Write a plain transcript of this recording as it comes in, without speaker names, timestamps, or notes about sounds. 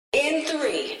In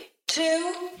 3,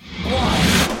 2, 1.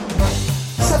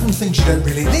 7 things you don't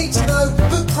really need to know,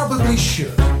 but probably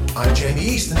should. I'm Jamie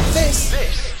Easton. This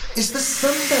is the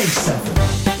Sunday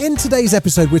 7. In today's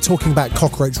episode, we're talking about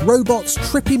cockroach robots,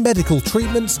 trippy medical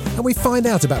treatments, and we find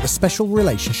out about the special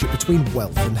relationship between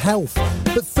wealth and health.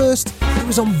 But first, it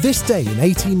was on this day in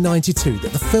 1892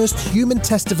 that the first human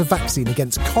test of a vaccine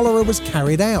against cholera was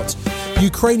carried out.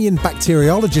 Ukrainian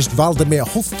bacteriologist Vladimir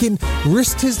Hufkin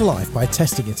risked his life by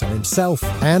testing it on himself.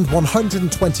 And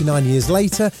 129 years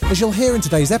later, as you'll hear in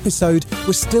today's episode,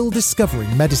 we're still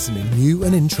discovering medicine in new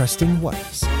and interesting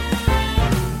ways.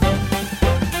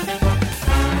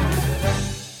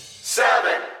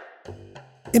 7.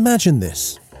 Imagine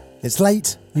this. It's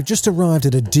late, you've just arrived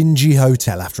at a dingy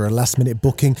hotel after a last-minute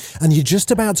booking, and you're just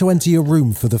about to enter your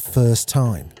room for the first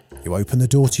time. You open the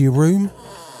door to your room,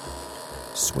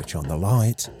 switch on the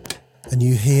light, and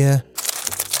you hear...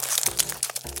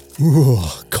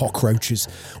 cockroaches.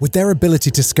 With their ability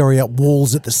to scurry up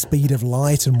walls at the speed of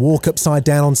light and walk upside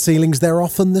down on ceilings, they're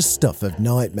often the stuff of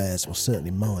nightmares, or certainly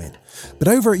mine. But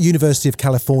over at University of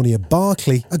California,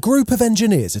 Berkeley, a group of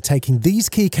engineers are taking these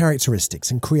key characteristics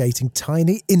and creating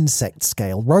tiny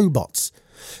insect-scale robots.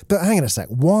 But hang on a sec,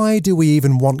 why do we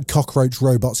even want cockroach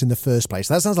robots in the first place?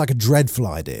 That sounds like a dreadful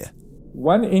idea.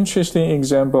 One interesting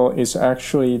example is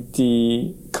actually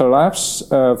the collapse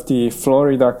of the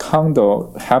Florida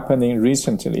condo happening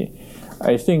recently.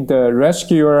 I think the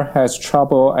rescuer has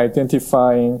trouble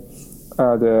identifying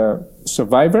the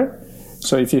survivor.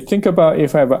 So if you think about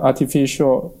if I have an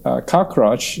artificial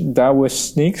cockroach, that would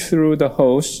sneak through the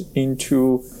holes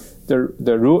into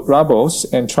the rubbles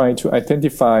and try to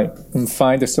identify and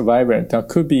find the survivor, that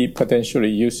could be potentially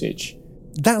usage.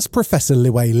 That's Professor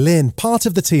Liwei Lin, part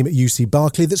of the team at UC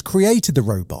Berkeley that's created the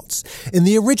robots. In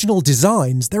the original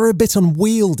designs, they're a bit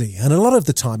unwieldy, and a lot of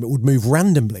the time it would move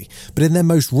randomly. But in their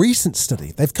most recent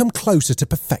study, they've come closer to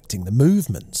perfecting the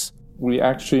movements. We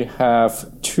actually have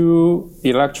 2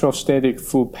 electrostatic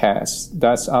foot pads.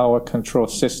 That's our control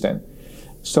system.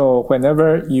 So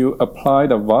whenever you apply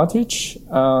the voltage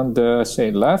on the,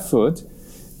 say, left foot,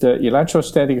 the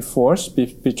electrostatic force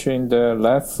between the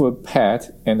left foot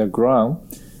pad and the ground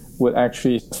would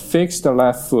actually fix the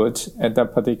left foot at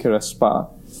that particular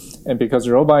spot. And because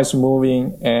the robot is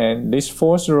moving, and this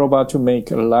forces the robot to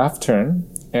make a left turn,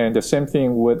 and the same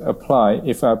thing would apply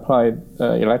if I applied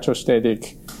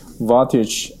electrostatic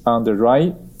voltage on the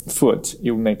right foot,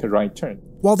 it would make a right turn.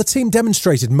 While the team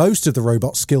demonstrated most of the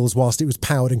robot's skills whilst it was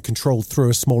powered and controlled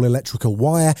through a small electrical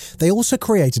wire, they also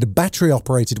created a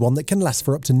battery-operated one that can last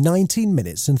for up to 19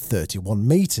 minutes and 31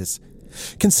 metres.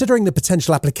 Considering the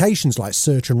potential applications like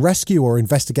search and rescue or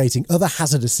investigating other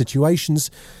hazardous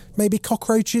situations, maybe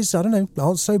cockroaches,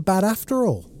 aren't so bad after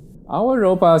all. Our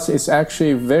robot is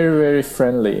actually very, very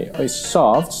friendly. It's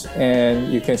soft,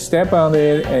 and you can step on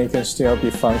it and it can still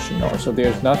be functional. So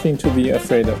there's nothing to be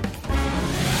afraid of.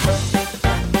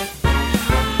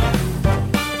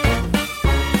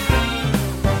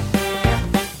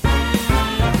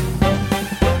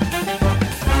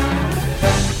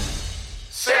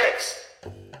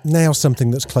 Now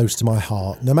something that's close to my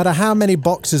heart. No matter how many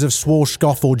boxes of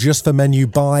Schwarzkopf or Just for Men you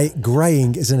buy,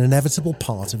 greying is an inevitable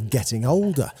part of getting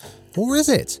older. Or is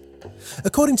it?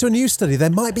 According to a new study, there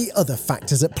might be other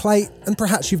factors at play, and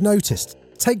perhaps you've noticed.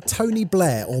 Take Tony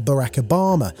Blair or Barack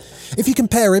Obama. If you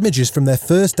compare images from their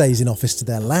first days in office to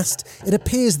their last, it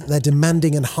appears that their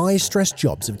demanding and high-stress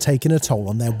jobs have taken a toll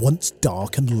on their once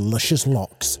dark and luscious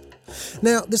locks.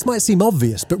 Now, this might seem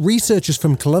obvious, but researchers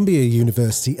from Columbia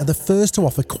University are the first to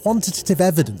offer quantitative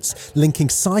evidence linking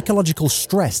psychological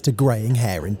stress to greying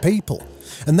hair in people.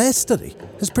 And their study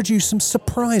has produced some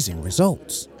surprising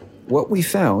results. What we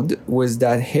found was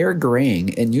that hair graying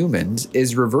in humans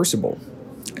is reversible,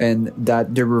 and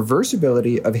that the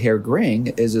reversibility of hair graying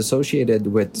is associated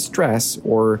with stress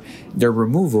or the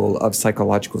removal of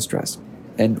psychological stress.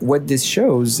 And what this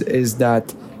shows is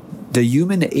that the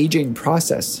human aging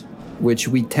process, which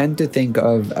we tend to think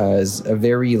of as a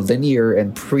very linear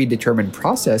and predetermined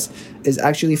process, is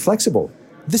actually flexible.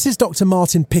 This is Dr.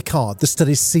 Martin Picard, the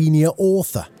study's senior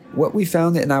author. What we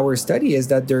found in our study is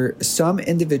that there are some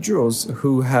individuals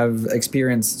who have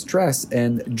experienced stress,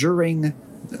 and during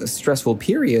stressful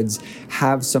periods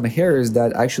have some hairs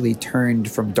that actually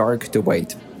turned from dark to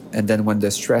white. And then when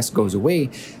the stress goes away,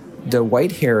 the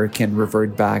white hair can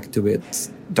revert back to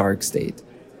its dark state.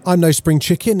 I'm no spring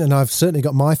chicken, and I've certainly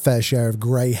got my fair share of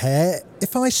grey hair.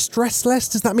 If I stress less,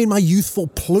 does that mean my youthful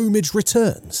plumage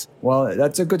returns? Well,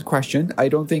 that's a good question. I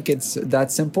don't think it's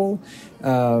that simple.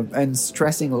 And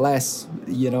stressing less,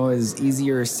 is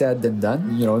easier said than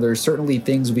done. There are certainly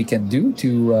things we can do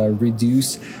to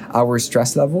reduce our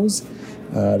stress levels.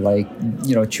 Like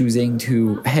choosing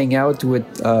to hang out with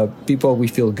people we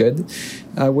feel good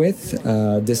with,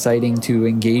 deciding to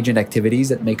engage in activities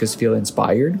that make us feel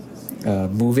inspired,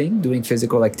 moving, doing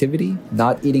physical activity,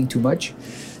 not eating too much.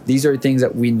 These are things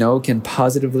that we know can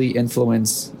positively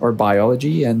influence our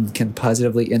biology and can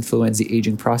positively influence the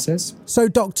aging process. So,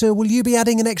 Doctor, will you be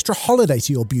adding an extra holiday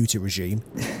to your beauty regime?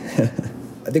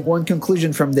 I think one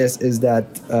conclusion from this is that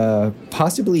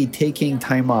possibly taking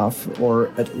time off, or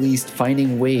at least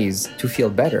finding ways to feel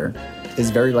better,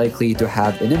 is very likely to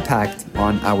have an impact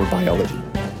on our biology.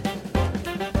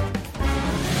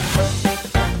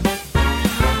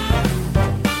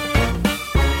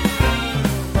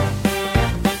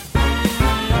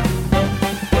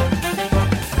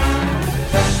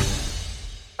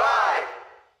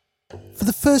 For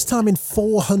the first time in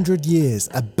 400 years,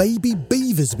 a baby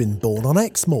beaver's been born on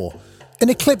Exmoor. In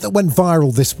a clip that went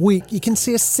viral this week, you can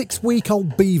see a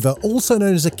 6-week-old beaver, also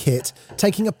known as a kit,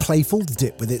 taking a playful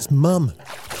dip with its mum.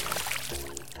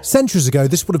 Centuries ago,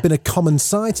 this would have been a common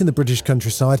sight in the British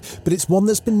countryside, but it's one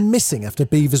that's been missing after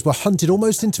beavers were hunted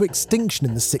almost into extinction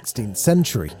in the 16th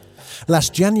century.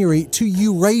 Last January, 2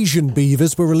 Eurasian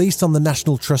beavers were released on the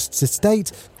National Trust's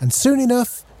estate, and soon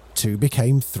enough, 2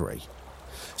 became 3.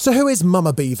 So who is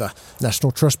Mama Beaver?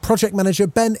 National Trust Project Manager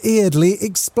Ben Eardley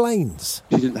explains.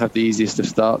 She didn't have the easiest of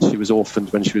starts. She was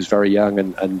orphaned when she was very young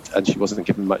and she wasn't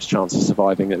given much chance of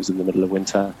surviving. It was in the middle of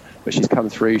winter. But she's come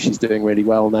through. She's doing really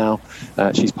well now.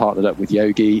 She's partnered up with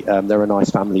Yogi. They're a nice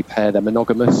family pair. They're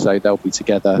monogamous, so they'll be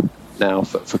together now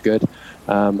for good.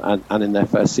 And in their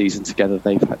first season together,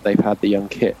 they've had the young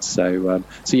kit. So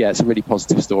yeah, it's a really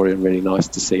positive story and really nice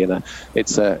to see. And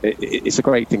it's a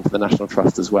great thing for the National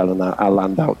Trust as well and our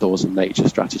land, outdoors and nature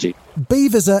strategy.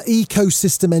 Beavers are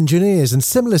ecosystem engineers, and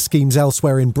similar schemes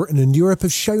elsewhere in Britain and Europe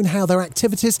have shown how their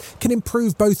activities can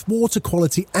improve both water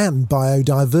quality and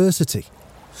biodiversity.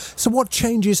 So what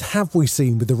changes have we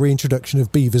seen with the reintroduction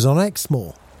of beavers on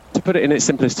Exmoor? To put it in its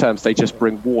simplest terms, they just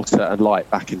bring water and light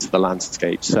back into the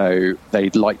landscape. So they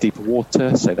like deeper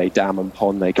water, so they dam and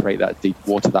pond, they create that deep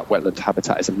water. That wetland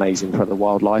habitat is amazing for the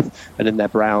wildlife. And in their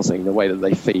browsing, the way that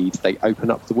they feed, they open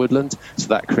up the woodland, so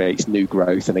that creates new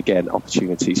growth and, again,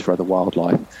 opportunities for other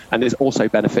wildlife. And there's also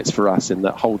benefits for us in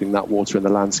that holding that water in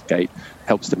the landscape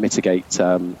helps to mitigate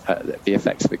the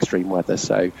effects of extreme weather.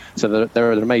 So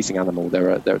they're an amazing animal. They're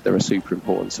a super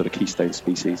important sort of keystone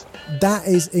species. That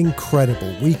is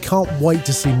incredible. We can't wait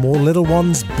to see more little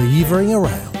ones beavering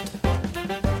around.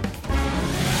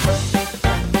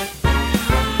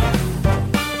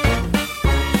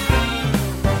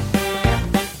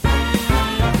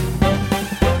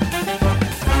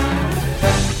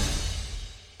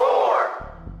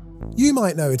 You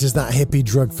might know it as that hippie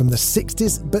drug from the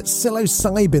 60s, but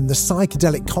psilocybin, the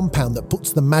psychedelic compound that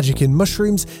puts the magic in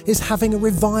mushrooms, is having a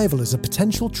revival as a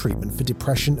potential treatment for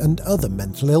depression and other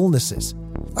mental illnesses.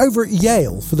 Over at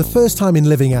Yale, for the first time in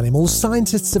living animals,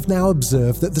 scientists have now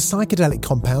observed that the psychedelic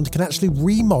compound can actually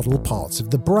remodel parts of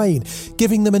the brain,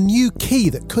 giving them a new key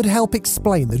that could help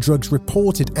explain the drug's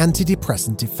reported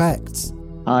antidepressant effects.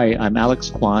 Hi, I'm Alex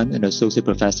Kwan, an associate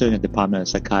professor in the Department of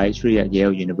Psychiatry at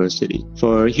Yale University.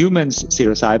 For humans,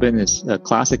 psilocybin is a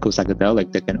classical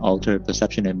psychedelic that can alter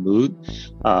perception and mood.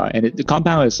 The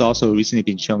compound has also recently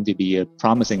been shown to be a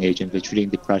promising agent for treating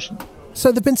depression. So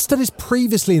there have been studies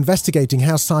previously investigating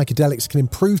how psychedelics can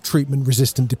improve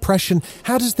treatment-resistant depression.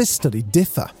 How does this study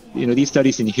differ? These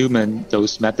studies in human,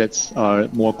 those methods are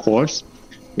more coarse.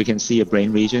 We can see a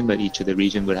brain region, but each of the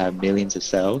region would have millions of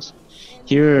cells.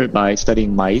 Here, by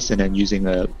studying mice and then using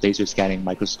a laser scanning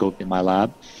microscope in my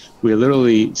lab, we're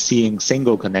literally seeing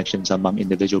single connections among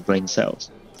individual brain cells.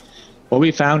 What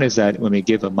we found is that when we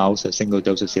give a mouse a single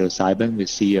dose of psilocybin, we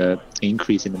see an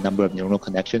increase in the number of neural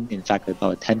connections, in fact,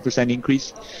 about a 10%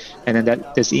 increase. And then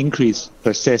this increase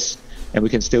persists, and we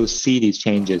can still see these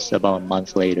changes about a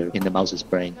month later in the mouse's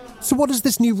brain. So what does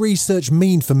this new research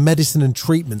mean for medicine and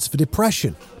treatments for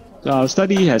depression? Our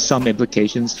study has some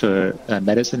implications for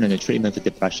medicine and the treatment for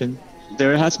depression.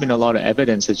 There has been a lot of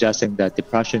evidence suggesting that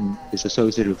depression is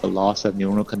associated with a loss of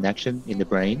neural connection in the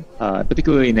brain,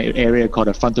 particularly in an area called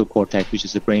the frontal cortex, which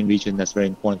is the brain region that's very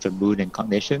important for mood and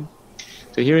cognition.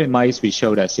 So here in mice, we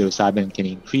show that psilocybin can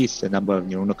increase the number of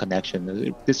neural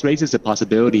connections. This raises the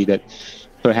possibility that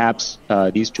perhaps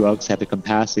these drugs have the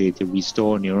capacity to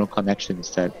restore neural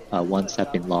connections that once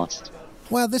have been lost.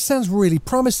 Well, this sounds really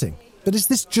promising, but is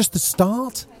this just the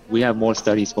start? We have more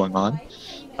studies going on.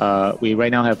 We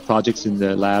right now have projects in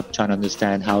the lab trying to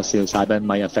understand how psilocybin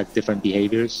might affect different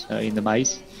behaviors in the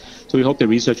mice. So we hope the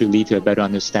research will lead to a better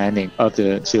understanding of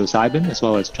the psilocybin, as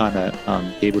well as trying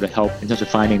to be able to help in terms of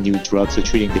finding new drugs for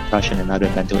treating depression and other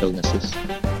mental illnesses.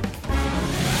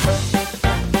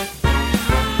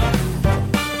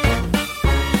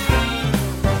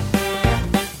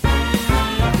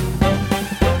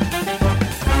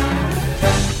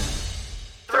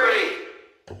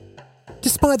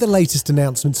 Despite the latest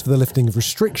announcements for the lifting of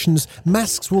restrictions,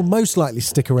 masks will most likely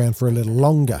stick around for a little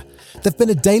longer. They've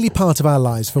been a daily part of our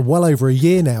lives for well over a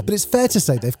year now, but it's fair to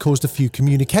say they've caused a few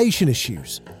communication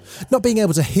issues. Not being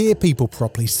able to hear people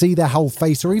properly, see their whole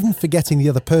face, or even forgetting the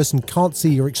other person can't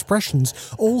see your expressions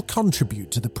all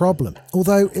contribute to the problem.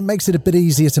 Although it makes it a bit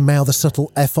easier to mouth a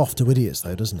subtle F off to idiots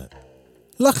though, doesn't it?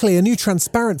 Luckily, a new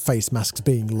transparent face mask's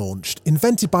being launched.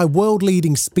 Invented by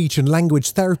world-leading speech and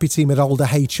language therapy team at Alder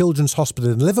Hey Children's Hospital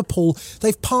in Liverpool,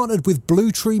 they've partnered with Blue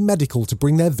Tree Medical to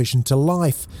bring their vision to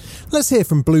life. Let's hear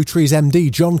from Blue Tree's MD,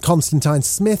 John Constantine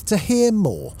Smith, to hear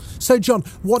more. So, John,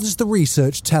 what does the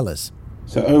research tell us?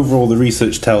 So overall, the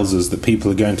research tells us that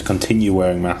people are going to continue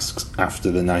wearing masks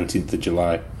after the 19th of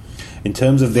July. In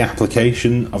terms of the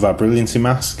application of our Brilliancy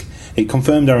mask, it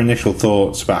confirmed our initial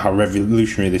thoughts about how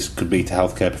revolutionary this could be to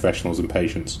healthcare professionals and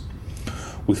patients.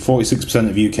 With 46%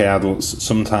 of UK adults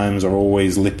sometimes or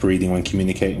always lip reading when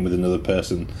communicating with another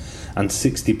person, and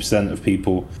 60% of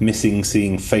people missing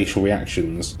seeing facial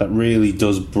reactions, that really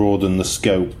does broaden the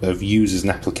scope of users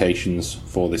and applications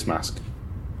for this mask.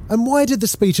 And why did the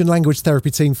speech and language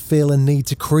therapy team feel a need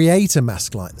to create a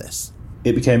mask like this?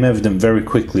 It became evident very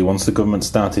quickly once the government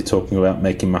started talking about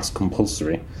making masks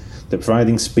compulsory that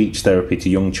providing speech therapy to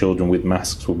young children with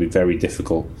masks will be very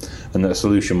difficult and that a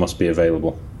solution must be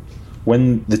available.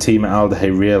 When the team at Alder Hey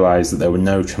realised that there were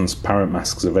no transparent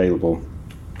masks available,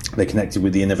 they connected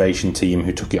with the innovation team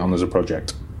who took it on as a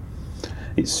project.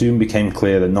 It soon became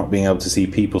clear that not being able to see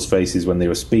people's faces when they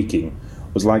were speaking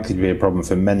was likely to be a problem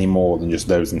for many more than just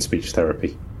those in speech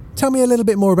therapy. Tell me a little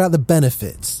bit more about the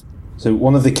benefits. So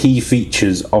one of the key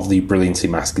features of the Brilliancy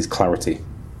mask is clarity.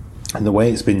 And the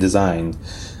way it's been designed,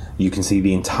 you can see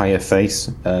the entire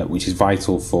face, which is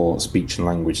vital for speech and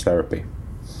language therapy.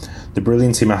 The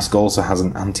Brilliancy mask also has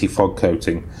an anti-fog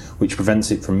coating, which prevents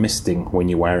it from misting when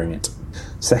you're wearing it.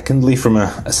 Secondly, from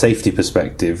a safety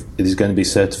perspective, it is going to be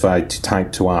certified to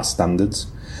Type 2R standards,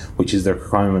 which is the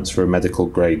requirements for a medical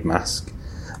grade mask,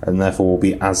 and therefore will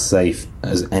be as safe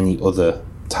as any other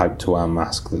Type 2R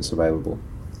mask that's available.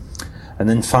 And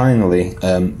then finally,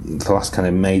 the last kind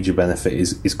of major benefit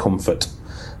is comfort.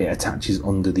 It attaches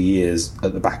under the ears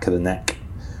at the back of the neck,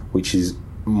 which is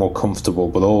more comfortable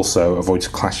but also avoids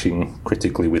clashing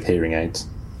critically with hearing aids.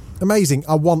 Amazing,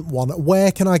 I want one.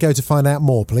 Where can I go to find out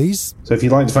more, please? So if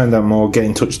you'd like to find out more, get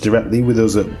in touch directly with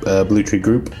us at Blue Tree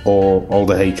Group or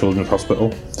Alder Hey Children's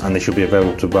Hospital, and they should be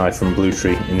available to buy from Blue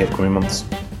Tree in the upcoming months.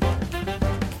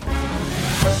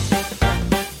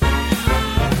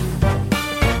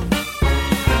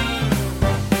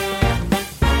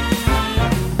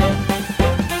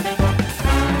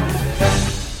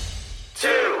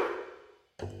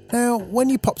 Now, when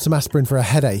you pop some aspirin for a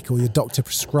headache or your doctor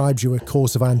prescribes you a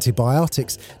course of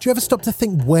antibiotics, do you ever stop to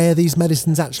think where these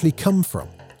medicines actually come from?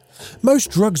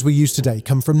 Most drugs we use today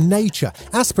come from nature.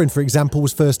 Aspirin, for example,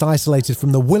 was first isolated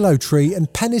from the willow tree,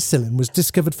 and penicillin was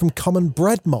discovered from common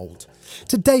bread mould.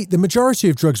 To date, the majority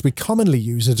of drugs we commonly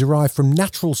use are derived from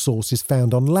natural sources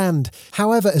found on land.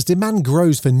 However, as demand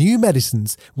grows for new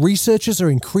medicines, researchers are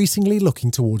increasingly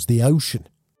looking towards the ocean.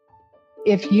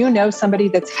 If you know somebody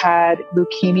that's had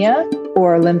leukemia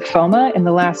or lymphoma in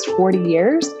the last 40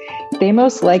 years, they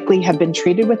most likely have been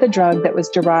treated with a drug that was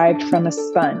derived from a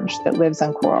sponge that lives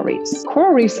on coral reefs.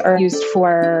 Coral reefs are used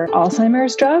for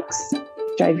Alzheimer's drugs,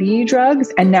 HIV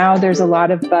drugs, and now there's a lot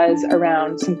of buzz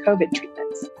around some COVID treatments.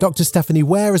 Dr. Stephanie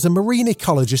Ware is a marine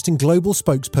ecologist and global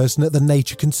spokesperson at the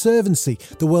Nature Conservancy,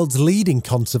 the world's leading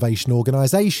conservation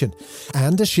organisation.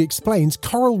 And as she explains,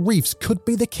 coral reefs could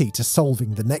be the key to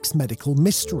solving the next medical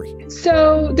mystery.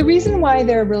 So the reason why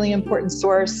they're a really important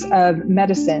source of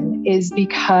medicine is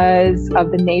because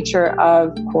of the nature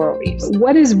of coral reefs.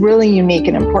 What is really unique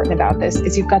and important about this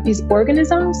is you've got these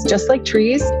organisms, just like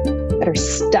trees, that are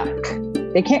stuck.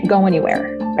 They can't go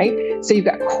anywhere, right? So you've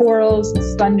got corals,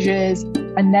 sponges,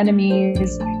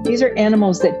 anemones. These are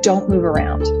animals that don't move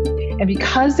around. And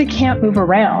because they can't move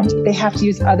around, they have to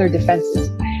use other defenses.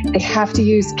 They have to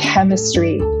use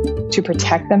chemistry to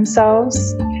protect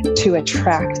themselves, to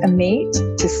attract a mate,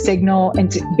 to signal,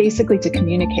 and basically to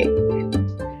communicate.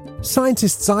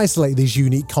 Scientists isolate these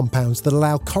unique compounds that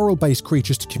allow coral-based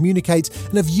creatures to communicate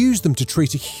and have used them to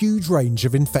treat a huge range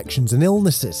of infections and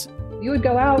illnesses. We would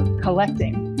go out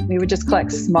collecting. We would just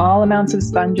collect small amounts of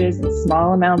sponges and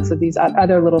small amounts of these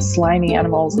other little slimy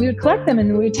animals. We would collect them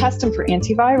and we would test them for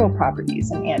antiviral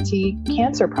properties and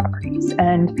anti-cancer properties.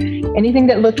 And anything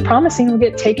that looked promising would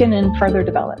get taken and further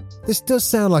developed. This does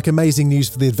sound like amazing news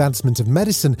for the advancement of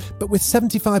medicine, but with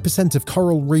 75% of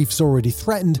coral reefs already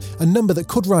threatened, a number that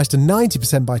could rise to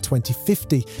 90% by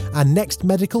 2050, our next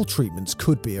medical treatments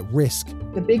could be at risk.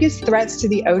 The biggest threats to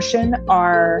the ocean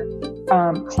are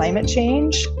climate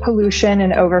change, pollution,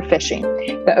 and overfishing.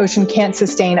 The ocean can't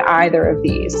sustain either of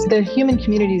these. The human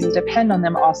communities that depend on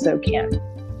them also can't.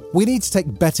 We need to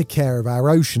take better care of our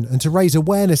ocean, and to raise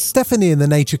awareness, Stephanie and the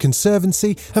Nature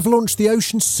Conservancy have launched the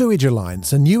Ocean Sewage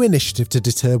Alliance, a new initiative to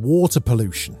deter water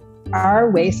pollution. Our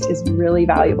waste is really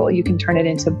valuable. You can turn it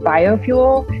into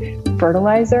biofuel,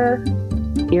 fertilizer,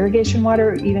 irrigation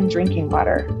water, or even drinking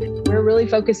water. We're really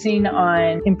focusing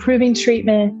on improving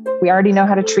treatment. We already know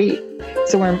how to treat,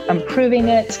 so we're improving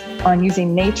it on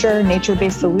using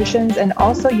nature-based solutions, and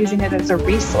also using it as a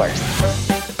resource.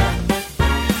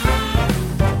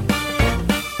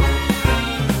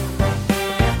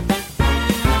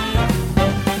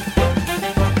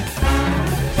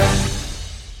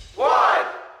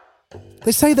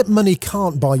 They say that money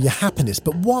can't buy you happiness,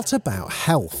 but what about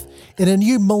health? In a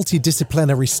new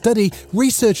multidisciplinary study,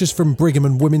 researchers from Brigham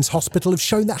and Women's Hospital have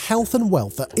shown that health and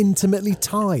wealth are intimately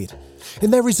tied.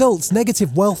 In their results,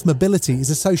 negative wealth mobility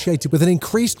is associated with an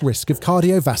increased risk of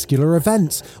cardiovascular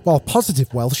events, while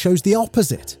positive wealth shows the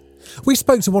opposite. We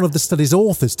spoke to one of the study's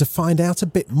authors to find out a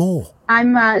bit more.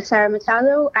 I'm Sarah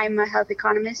Machado. I'm a health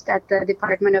economist at the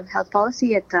Department of Health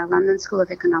Policy at the London School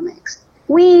of Economics.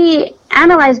 We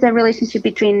analyzed the relationship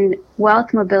between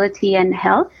wealth mobility and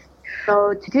health.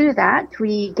 So to do that,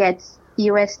 we get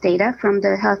US data from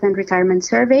the Health and Retirement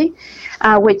Survey,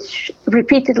 which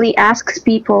repeatedly asks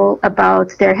people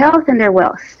about their health and their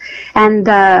wealth. And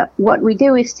what we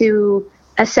do is to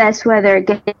assess whether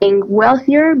getting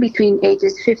wealthier between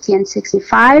ages 50 and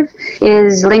 65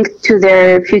 is linked to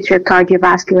their future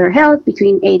cardiovascular health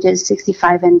between ages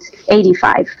 65 and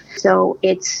 85. So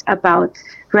it's about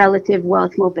relative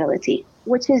wealth mobility,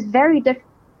 which is very different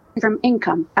from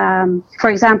income. For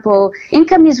example,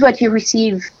 income is what you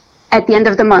receive at the end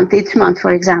of the month, each month,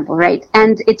 for example, right?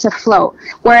 And it's a flow.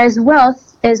 Whereas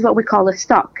wealth is what we call a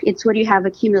stock. It's what you have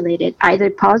accumulated, either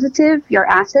positive, your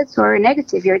assets, or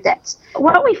negative, your debts.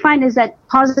 What we find is that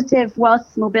positive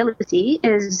wealth mobility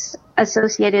is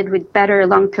associated with better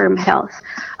long-term health,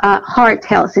 heart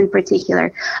health in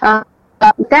particular.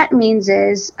 What that means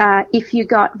is if you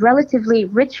got relatively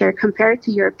richer compared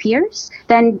to your peers,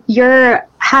 then your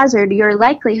hazard, your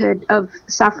likelihood of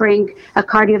suffering a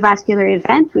cardiovascular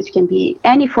event, which can be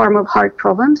any form of heart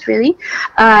problems really,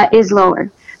 is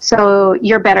lower. So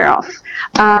you're better off.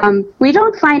 We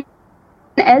don't find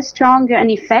as strong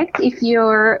an effect if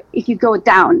you go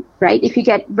down, right? If you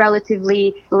get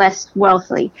relatively less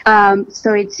wealthy.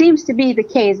 So it seems to be the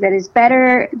case that it's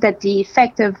better that the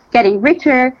effect of getting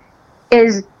richer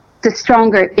is the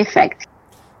stronger effect.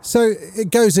 So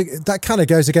that kind of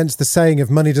goes against the saying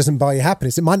of money doesn't buy you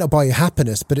happiness. It might not buy you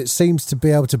happiness, but it seems to be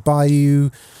able to buy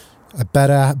you a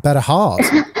better heart.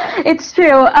 It's true.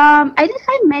 I did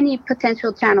find many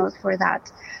potential channels for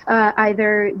that.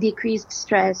 Either decreased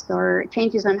stress or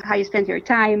changes on how you spend your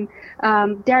time.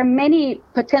 There are many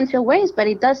potential ways, but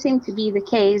it does seem to be the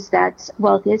case that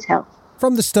wealth is health.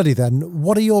 From the study then,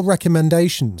 what are your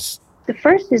recommendations? The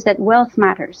first is that wealth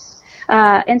matters.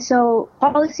 And so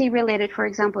policy related, for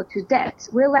example, to debt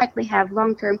will likely have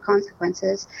long-term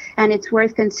consequences, and it's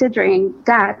worth considering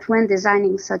that when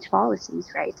designing such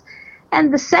policies, right?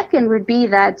 And the second would be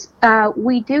that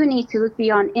we do need to look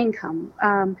beyond income.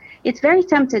 It's very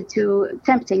tempting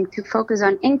to focus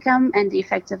on income and the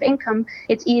effects of income.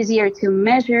 It's easier to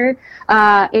measure.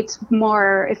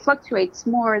 It fluctuates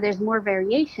more. There's more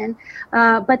variation.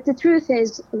 But the truth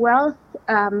is, wealth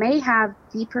may have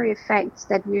deeper effects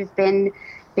that we've been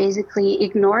basically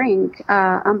ignoring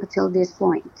up until this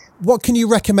point. What can you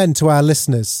recommend to our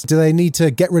listeners? Do they need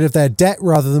to get rid of their debt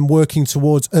rather than working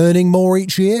towards earning more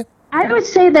each year? I would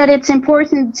say that it's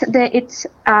important that it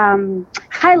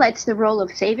highlights the role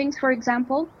of savings, for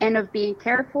example, and of being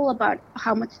careful about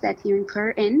how much debt you incur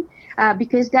in,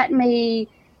 because that may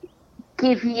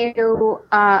give you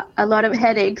a lot of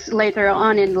headaches later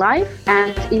on in life,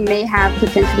 and it may have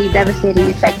potentially devastating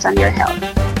effects on your health.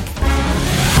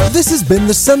 This has been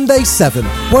the Sunday 7.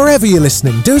 Wherever you're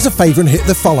listening, do us a favour and hit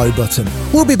the follow button.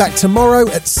 We'll be back tomorrow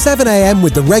at 7 a.m.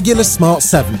 with the regular Smart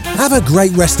 7. Have a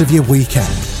great rest of your weekend.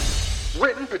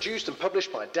 Written, produced and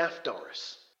published by Daft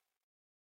Doris.